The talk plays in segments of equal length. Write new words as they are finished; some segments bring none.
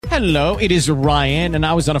Hello, it is Ryan, and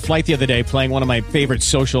I was on a flight the other day playing one of my favorite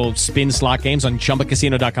social spin slot games on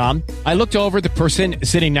ChumbaCasino.com. I looked over at the person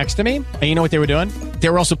sitting next to me, and you know what they were doing? They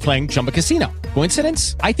were also playing Chumba Casino.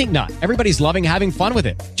 Coincidence? I think not. Everybody's loving having fun with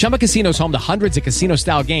it. Chumba Casino is home to hundreds of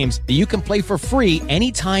casino-style games that you can play for free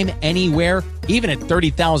anytime, anywhere, even at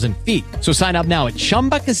 30,000 feet. So sign up now at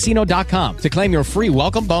ChumbaCasino.com to claim your free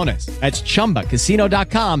welcome bonus. That's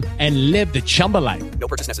ChumbaCasino.com and live the Chumba life. No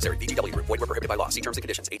purchase necessary. VGW. Void were prohibited by law. See terms and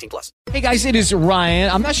conditions. 18+. Hey guys, it is Ryan.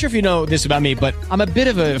 I'm not sure if you know this about me, but I'm a bit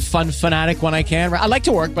of a fun fanatic when I can. I like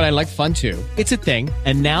to work, but I like fun too. It's a thing.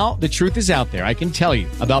 And now the truth is out there. I can tell you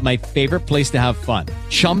about my favorite place to have fun.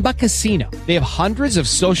 Chumba Casino. They have hundreds of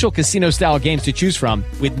social casino-style games to choose from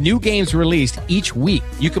with new games released each week.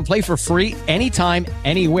 You can play for free anytime,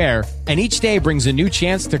 anywhere, and each day brings a new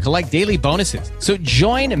chance to collect daily bonuses. So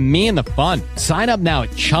join me in the fun. Sign up now at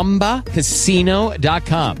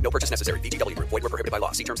ChumbaCasino.com. No purchase necessary. VGW. Void were prohibited by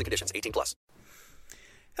law. See terms and conditions. 18+.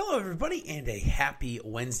 Hello, everybody, and a happy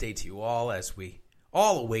Wednesday to you all as we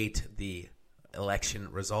all await the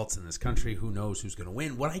election results in this country. Who knows who's going to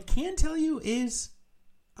win? What I can tell you is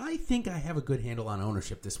I think I have a good handle on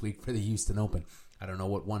ownership this week for the Houston Open. I don't know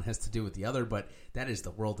what one has to do with the other, but that is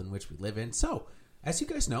the world in which we live in. So, as you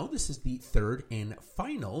guys know, this is the third and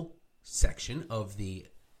final section of the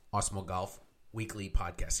Osmo Golf weekly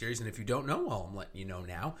podcast series. And if you don't know, well, I'm letting you know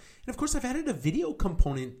now. And of course, I've added a video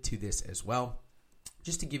component to this as well,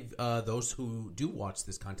 just to give those who do watch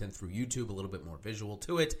this content through YouTube a little bit more visual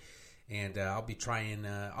to it. And I'll be trying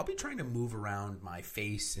to move around my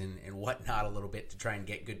face and whatnot a little bit to try and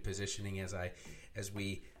get good positioning as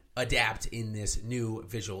we adapt in this new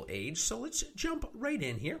visual age. So let's jump right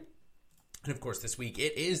in here. And of course, this week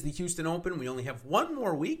it is the Houston Open. We only have one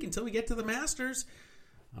more week until we get to the Masters.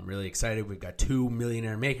 I'm really excited. We've got 2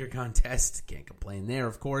 Millionaire Maker contests. Can't complain there,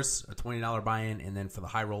 of course. A $20 buy-in, and then for the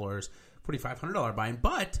high rollers, $4,500 buy-in.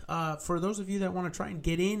 But for those of you that want to try and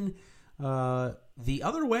get in the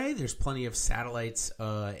other way, there's plenty of satellites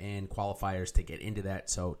and qualifiers to get into that,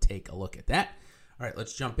 so take a look at that. All right,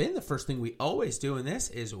 let's jump in. The first thing we always do in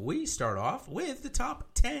this is we start off with the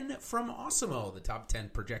top 10 from Osmo, the top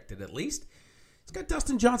 10 projected at least. It's got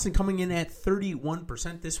Dustin Johnson coming in at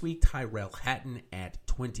 31% this week, Tyrell Hatton at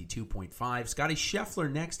 22.5%, Scotty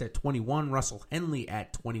Scheffler next at 21%, Russell Henley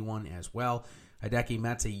at 21% as well, Hideki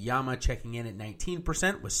Matsuyama checking in at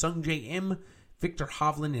 19%, with Sung J M, Victor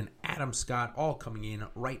Hovland, and Adam Scott all coming in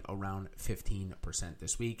right around 15%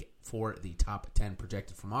 this week for the top 10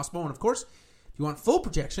 projected from Osmo. And of course, if you want full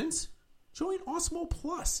projections, join Osmo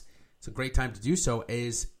Plus. It's a great time to do so,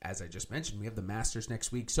 as I just mentioned, we have the Masters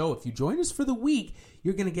next week. So if you join us for the week,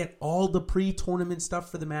 you're going to get all the pre-tournament stuff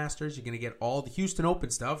for the Masters. You're going to get all the Houston Open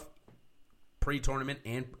stuff, pre-tournament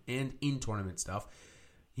and in-tournament stuff.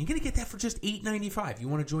 You're going to get that for just $8.95. You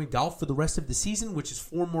want to join golf for the rest of the season, which is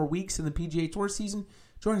 4 more weeks in the PGA Tour season?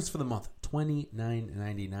 Join us for the month,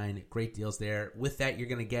 $29.99. Great deals there. With that, you're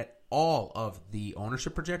going to get all of the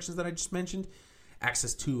ownership projections that I just mentioned,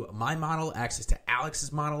 access to my model, access to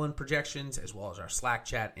Alex's model and projections, as well as our Slack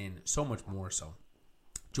chat, and so much more. So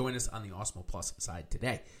join us on the Osmo Plus side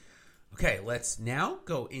today. Okay, let's now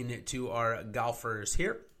go into our golfers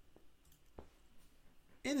here.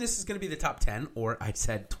 And this is going to be the top 10, or I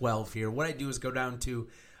said 12 here. What I do is go down to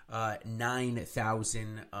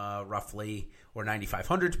 9,000 roughly, or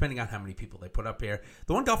 9,500, depending on how many people they put up here.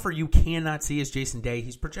 The one golfer you cannot see is Jason Day.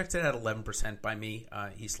 He's projected at 11% by me.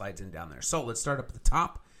 He slides in down there. So let's start up at the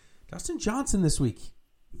top. Dustin Johnson this week.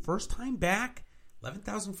 First time back,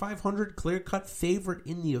 11,500, clear-cut favorite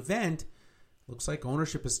in the event. Looks like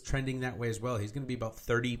ownership is trending that way as well. He's going to be about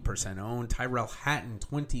 30% owned. Tyrell Hatton,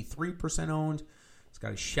 23% owned.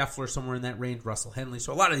 Scotty Scheffler somewhere in that range, Russell Henley.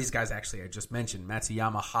 So a lot of these guys actually I just mentioned,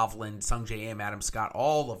 Matsuyama, Hovland, Sung J M, Adam Scott,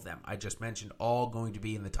 all of them I just mentioned, all going to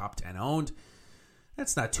be in the top 10 owned.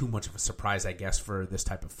 That's not too much of a surprise, I guess, for this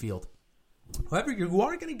type of field. However, you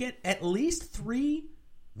are going to get at least 3,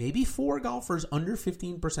 maybe 4 golfers under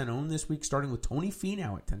 15% owned this week, starting with Tony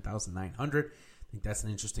Finau at 10,900. I think that's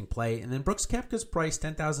an interesting play. And then Brooks Koepka's price,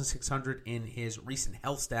 10,600 in his recent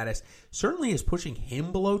health status, certainly is pushing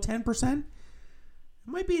him below 10%. It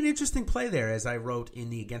might be an interesting play there, as I wrote in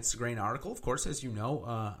the Against the Grain article. Of course, as you know,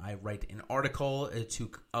 I write an article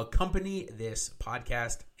to accompany this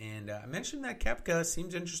podcast, and I mentioned that Koepka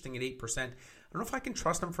seems interesting at 8%. I don't know if I can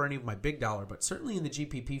trust him for any of my big dollar, but certainly in the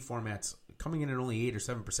GPP formats, coming in at only 8 or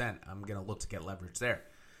 7%, I'm going to look to get leverage there.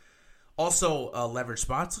 Also, leverage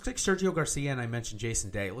spots. Looks like Sergio Garcia, and I mentioned Jason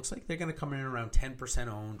Day. It looks like they're going to come in around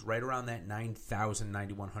 10% owned, right around that $9,000,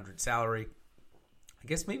 $9,100 salary. I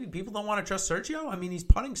guess maybe people don't want to trust Sergio. I mean, he's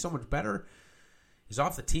putting so much better. His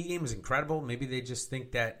off the tee game is incredible. Maybe they just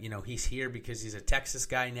think that, he's here because he's a Texas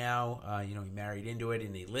guy now. He married into it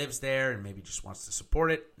and he lives there and maybe just wants to support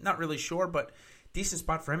it. Not really sure, but decent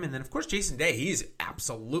spot for him. And then, of course, Jason Day, he's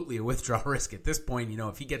absolutely a withdrawal risk at this point.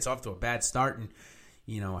 If he gets off to a bad start and,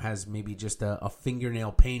 has maybe just a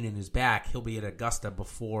fingernail pain in his back, he'll be at Augusta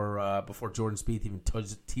before Jordan Spieth even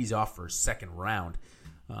tees off for a second round.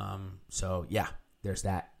 So, yeah, there's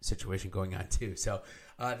that situation going on too. So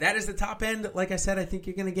that is the top end. Like I said, I think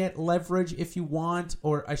you're going to get leverage if you want,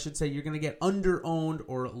 or I should say you're going to get under-owned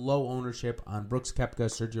or low ownership on Brooks Koepka,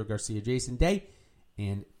 Sergio Garcia, Jason Day,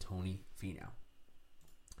 and Tony Finau.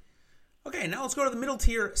 Okay, now let's go to the middle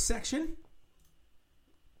tier section.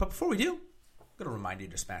 But before we do, I'm going to remind you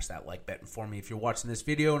to smash that like button for me if you're watching this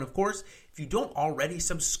video. And of course, if you don't already,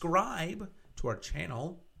 subscribe to our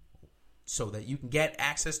channel so that you can get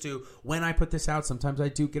access to when I put this out. Sometimes I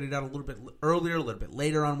do get it out a little bit earlier, a little bit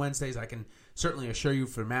later on Wednesdays. I can certainly assure you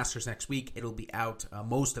for Masters next week, it'll be out.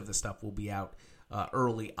 Most of the stuff will be out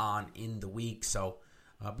early on in the week. So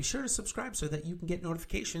be sure to subscribe so that you can get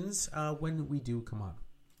notifications when we do come on.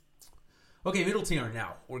 Okay, middle tier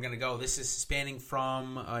now. We're going to go. This is spanning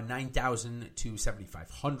from 9,000 to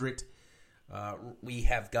 7,500. We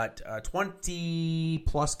have got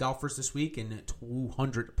 20-plus golfers this week and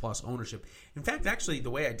 200-plus ownership. In fact, actually, the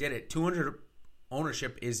way I did it, 200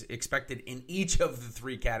 ownership is expected in each of the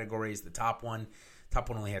three categories. The top one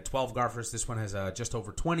only had 12 golfers. This one has just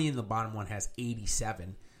over 20, and the bottom one has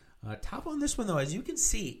 87. Top on this one, though, as you can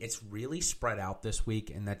see, it's really spread out this week,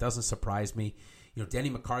 and that doesn't surprise me. Denny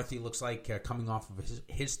McCarthy looks like coming off of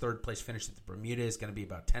his third-place finish at the Bermuda is going to be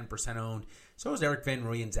about 10% owned. So is Eric Van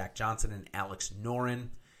Rooyen, Zach Johnson, and Alex Noren.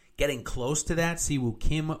 Getting close to that, Siwoo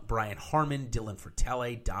Kim, Brian Harmon, Dylan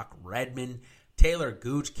Fratelli, Doc Redman, Taylor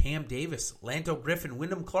Gooch, Cam Davis, Lanto Griffin,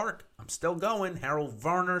 Wyndham Clark. I'm still going. Harold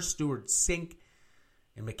Varner, Stuart Sink,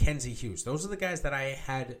 and Mackenzie Hughes. Those are the guys that I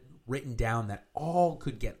had written down that all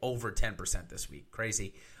could get over 10% this week.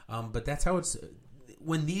 Crazy. But that's how it's...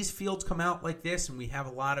 When these fields come out like this, and we have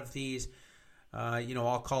a lot of these,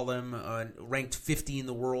 I'll call them ranked 50 in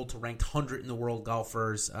the world to ranked 100 in the world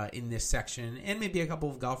golfers in this section, and maybe a couple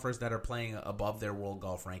of golfers that are playing above their world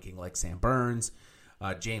golf ranking, like Sam Burns.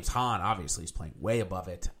 James Hahn, obviously, is playing way above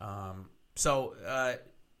it. So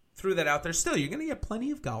threw that out there. Still, you're going to get plenty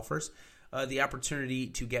of golfers the opportunity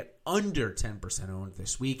to get under 10% owned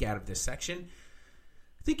this week out of this section.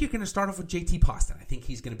 I think you're going to start off with JT Poston. I think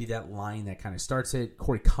he's going to be that line that kind of starts it.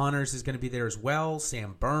 Corey Connors is going to be there as well.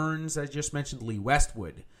 Sam Burns, I just mentioned. Lee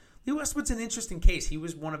Westwood. Lee Westwood's an interesting case. He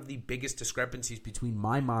was one of the biggest discrepancies between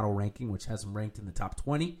my model ranking, which has him ranked in the top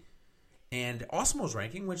 20, and Osmo's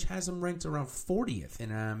ranking, which has him ranked around 40th.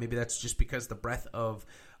 And maybe that's just because the breadth of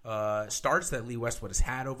starts that Lee Westwood has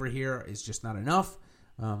had over here is just not enough.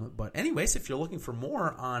 But anyways, if you're looking for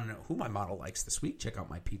more on who my model likes this week, check out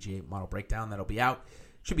my PGA model breakdown. That'll be out.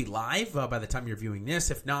 Should be live by the time you're viewing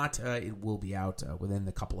this. If not, it will be out within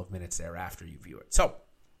the couple of minutes thereafter you view it. So,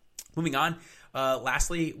 moving on.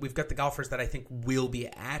 Lastly, we've got the golfers that I think will be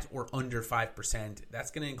at or under 5%.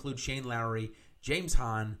 That's going to include Shane Lowry, James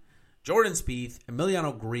Hahn, Jordan Spieth,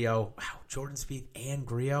 Emiliano Grillo. Wow, Jordan Spieth and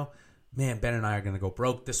Grillo. Man, Ben and I are going to go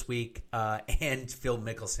broke this week. And Phil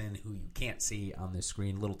Mickelson, who you can't see on this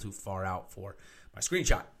screen, a little too far out for my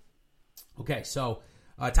screenshot. Okay, so...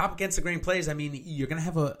 top against the grain plays, I mean, you're going to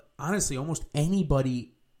have honestly, almost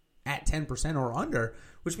anybody at 10% or under,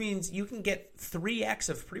 which means you can get 3x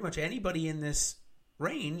of pretty much anybody in this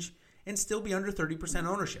range and still be under 30%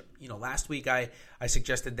 ownership. Last week I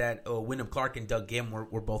suggested that Wyndham Clark and Doug Gim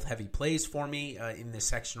were both heavy plays for me in this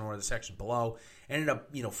section or the section below. Ended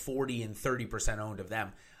up, 40 and 30% owned of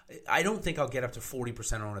them. I don't think I'll get up to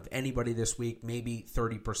 40% owned of anybody this week, maybe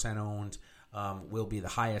 30% owned. Will be the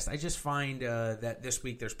highest. I just find that this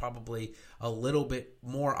week there's probably a little bit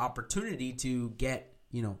more opportunity to get,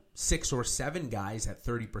 6 or 7 guys at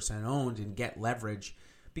 30% owned and get leverage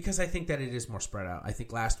because I think that it is more spread out. I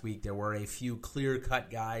think last week there were a few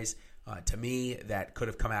clear-cut guys to me that could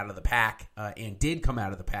have come out of the pack and did come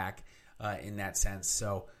out of the pack in that sense.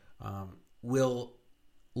 So we'll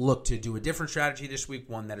look to do a different strategy this week,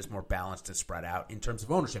 one that is more balanced and spread out in terms of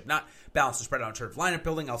ownership. Not balanced and spread out in terms of lineup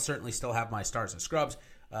building. I'll certainly still have my stars and scrubs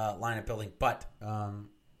lineup building, but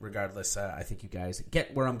regardless, I think you guys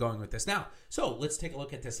get where I'm going with this now. So let's take a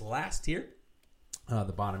look at this last tier,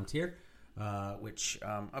 the bottom tier, which,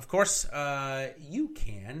 of course, you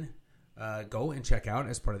can go and check out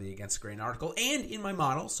as part of the Against the Grain article and in my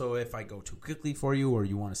model. So if I go too quickly for you or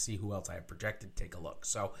you want to see who else I have projected, take a look.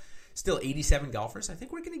 So still 87 golfers. I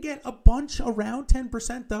think we're going to get a bunch around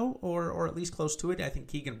 10% though, or at least close to it. I think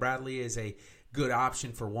Keegan Bradley is a good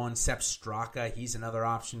option for one. Sepp Straka, he's another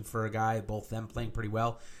option for a guy. Both them playing pretty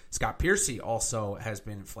well. Scott Piercy also has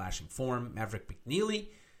been flashing form. Maverick McNeely,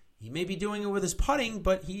 he may be doing it with his putting,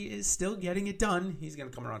 but he is still getting it done. He's going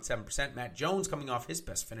to come around 7%. Matt Jones coming off his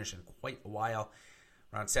best finish in quite a while,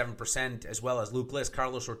 around 7%, as well as Luke List,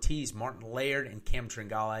 Carlos Ortiz, Martin Laird, and Cam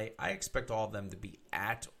Tringale. I expect all of them to be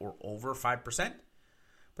at or over 5%.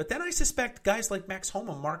 But then I suspect guys like Max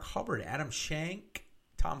Homa, Mark Hubbard, Adam Shank,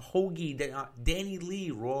 Tom Hoagie, Danny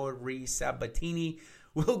Lee, Rory Sabatini,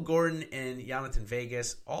 Will Gordon, and Jonathan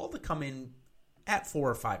Vegas, all to come in at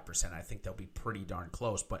 4 or 5%. I think they'll be pretty darn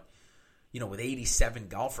close. But, with 87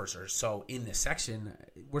 golfers or so in this section,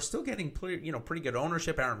 we're still getting pretty good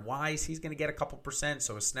ownership. Aaron Wise, he's going to get a couple percent.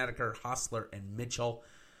 So is Snedeker, Hostler, and Mitchell.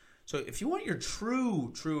 So if you want your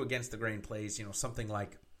true against the grain plays, something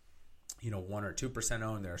like 1 or 2%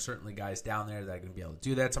 owned, there are certainly guys down there that are going to be able to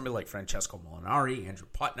do that. Somebody like Francesco Molinari, Andrew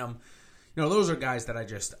Putnam. Those are guys that I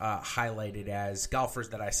just highlighted as golfers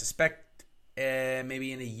that I suspect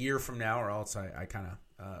maybe in a year from now, or else I kind of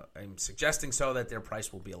am suggesting so that their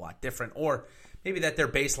price will be a lot different, or maybe that their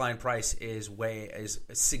baseline price is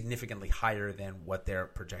significantly higher than what they're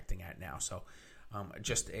projecting at now. So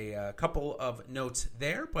just a couple of notes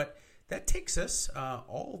there, but that takes us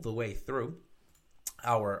all the way through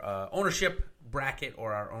our ownership bracket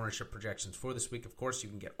or our ownership projections for this week. Of course, you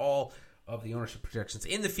can get all of the ownership projections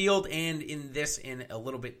in the field and in a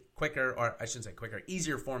little bit quicker, or I shouldn't say quicker,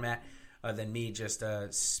 easier format than me just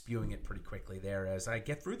spewing it pretty quickly there, as I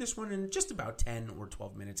get through this one in just about 10 or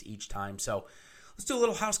 12 minutes each time. So let's do a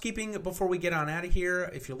little housekeeping before we get on out of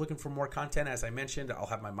here. If you're looking for more content, as I mentioned, I'll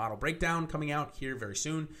have my model breakdown coming out here very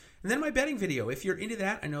soon. And then my betting video. If you're into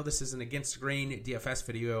that, I know this is an against the grain DFS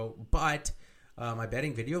video, but my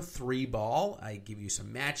betting video, 3-ball. I give you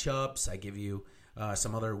some matchups. I give you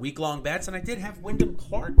some other week-long bets. And I did have Wyndham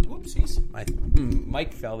Clark. Whoopsies. My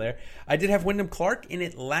mic fell there. I did have Wyndham Clark in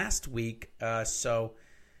it last week. So,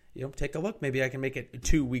 take a look. Maybe I can make it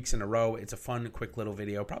 2 weeks in a row. It's a fun, quick little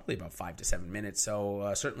video, probably about 5 to 7 minutes.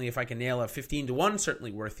 So, certainly if I can nail a 15-1,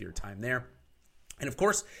 certainly worth your time there. And, of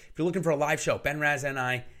course, if you're looking for a live show, Ben Raz and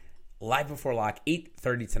I, live before lock,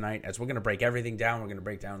 8:30 tonight, as we're going to break everything down. We're going to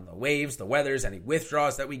break down the waves, the weathers, any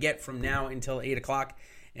withdrawals that we get from now until 8 o'clock,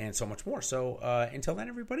 and so much more. So until then,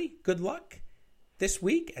 everybody, good luck this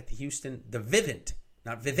week at the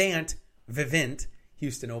Vivint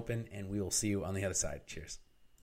Houston Open, and we will see you on the other side. Cheers.